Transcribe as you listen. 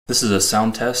This is a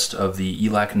sound test of the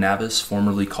Elac Navis,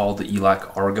 formerly called the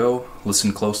Elac Argo.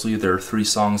 Listen closely, there are 3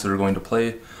 songs that are going to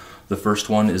play. The first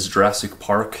one is Jurassic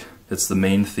Park. It's the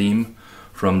main theme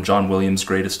from John Williams'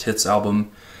 Greatest Hits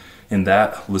album. In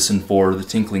that, listen for the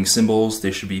tinkling cymbals.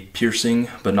 They should be piercing,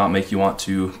 but not make you want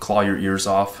to claw your ears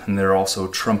off. And there are also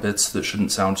trumpets that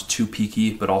shouldn't sound too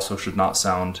peaky, but also should not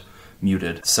sound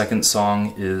muted. Second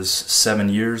song is 7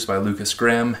 Years by Lucas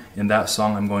Graham. In that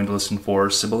song, I'm going to listen for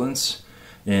sibilants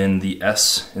in the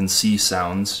S and C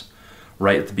sounds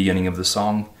right at the beginning of the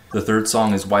song. The third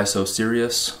song is Why So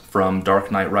Serious from Dark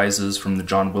Knight Rises from the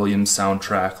John Williams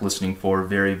soundtrack, listening for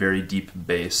very, very deep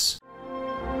bass.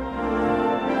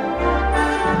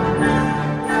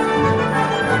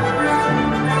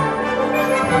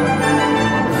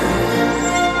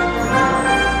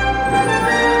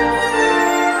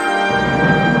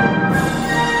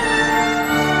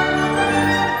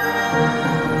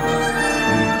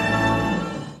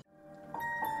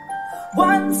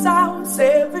 Once I was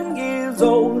 7 years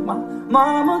old, my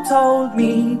mama told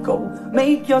me, go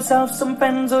make yourself some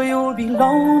friends or you'll be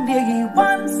lonely.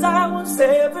 Once I was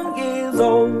 7 years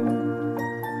old.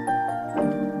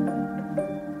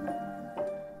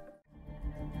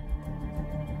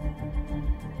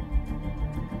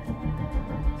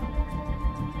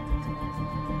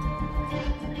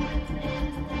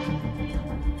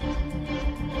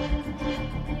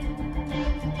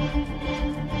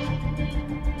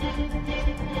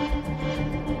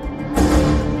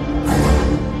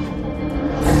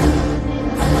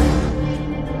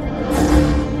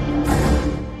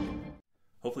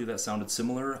 Hopefully that sounded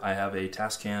similar. I have a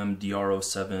Tascam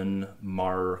DR07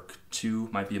 Mark II,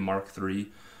 might be a Mark III,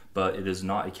 but it is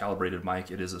not a calibrated mic,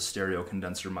 it is a stereo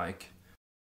condenser mic.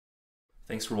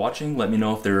 Thanks for watching. Let me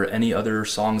know if there are any other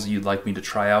songs that you'd like me to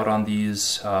try out on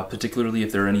these, particularly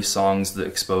if there are any songs that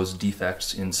expose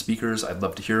defects in speakers. I'd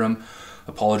love to hear them.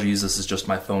 Apologies, this is just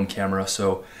my phone camera,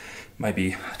 so it might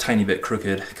be a tiny bit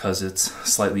crooked because it's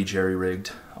slightly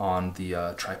jerry-rigged on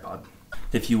the tripod.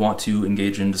 If you want to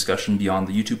engage in discussion beyond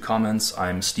the YouTube comments,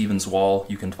 I'm Steven's Wall.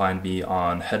 You can find me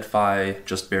on HeadFi,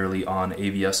 just barely on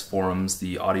AVS forums,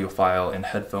 the audiophile and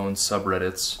headphones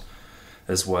subreddits,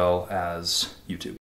 as well as YouTube.